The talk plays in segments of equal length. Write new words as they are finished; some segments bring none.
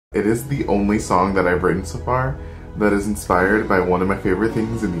It is the only song that I've written so far that is inspired by one of my favorite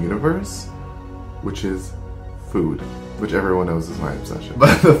things in the universe, which is food, which everyone knows is my obsession.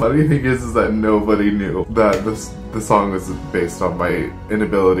 But the funny thing is that nobody knew that the song was based on my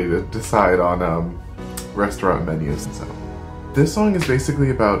inability to decide on restaurant menus. So this song is basically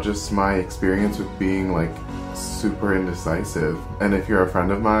about just my experience with being like super indecisive. And if you're a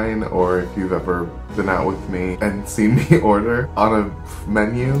friend of mine, or if you've ever been out with me and seen me order on a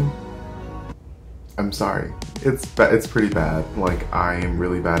menu, I'm sorry. It's pretty bad. Like, I am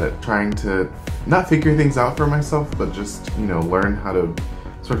really bad at trying to not figure things out for myself, but just, you know, learn how to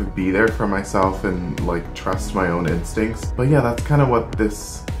sort of be there for myself and like trust my own instincts. But yeah, that's kind of what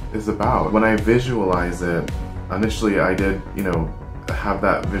this is about. When I visualize it, initially I did, you know, have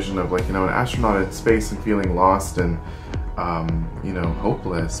that vision of like, you know, an astronaut in space and feeling lost and you know,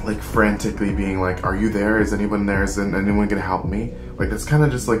 hopeless, like frantically being like, are you there? Is anyone there? Is anyone gonna help me? Like, that's kind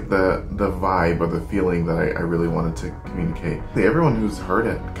of just like the vibe or the feeling that I really wanted to communicate. Everyone who's heard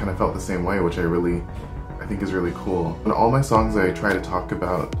it kind of felt the same way, which I think is really cool. In all my songs, I try to talk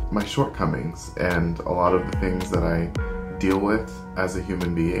about my shortcomings and a lot of the things that I deal with as a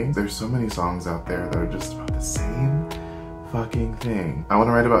human being. There's so many songs out there that are just about the same fucking thing. I want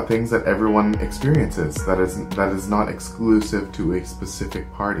to write about things that everyone experiences, that is not exclusive to a specific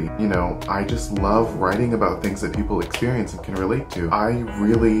party. You know, I just love writing about things that people experience and can relate to. I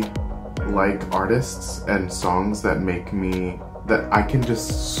really like artists and songs that make me, that I can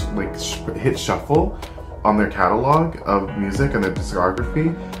just like hit shuffle on their catalog of music and their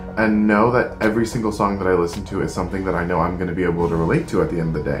discography and know that every single song that I listen to is something that I know I'm going to be able to relate to at the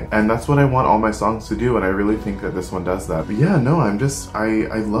end of the day. And that's what I want all my songs to do, and I really think that this one does that. But yeah, no, I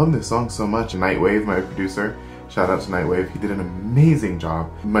love this song so much. Nightwave, my producer, shout out to Nightwave, he did an amazing job.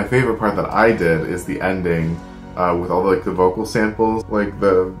 My favorite part that I did is the ending with all like the vocal samples, like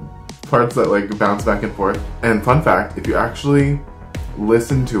the parts that like bounce back and forth. And fun fact, if you actually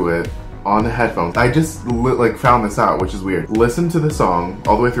listen to it on headphones, I just like found this out, which is weird. Listen to the song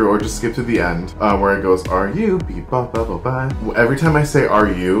all the way through, or just skip to the end where it goes, are you, beep, ba, ba, ba, ba. Every time I say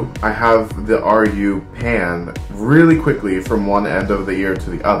are you, I have the are you pan really quickly from one end of the ear to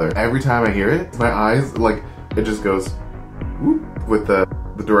the other. Every time I hear it, my eyes, like, it just goes whoop with the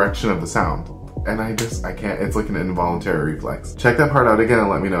direction of the sound. And I can't, it's like an involuntary reflex. Check that part out again and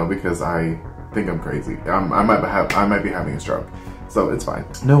let me know, because I think I'm crazy. I might be having a stroke. So it's fine.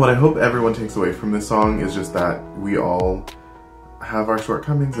 No, what I hope everyone takes away from this song is just that we all have our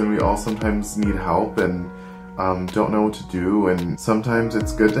shortcomings and we all sometimes need help and don't know what to do, and sometimes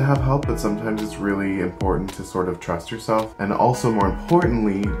it's good to have help, but sometimes it's really important to sort of trust yourself and also, more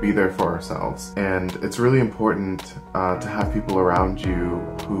importantly, be there for ourselves. And it's really important to have people around you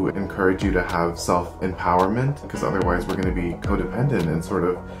who encourage you to have self-empowerment, because otherwise we're going to be codependent and sort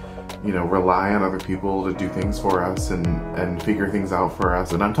of, you know, rely on other people to do things for us and figure things out for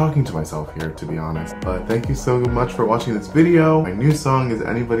us. And I'm talking to myself here, to be honest. But thank you so much for watching this video. My new song, Is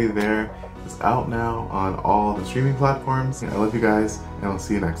Anybody There, is out now on all the streaming platforms. I love you guys, and I'll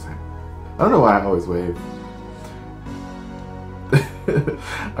see you next time. I don't know why I always wave.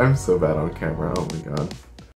 I'm so bad on camera, oh my god.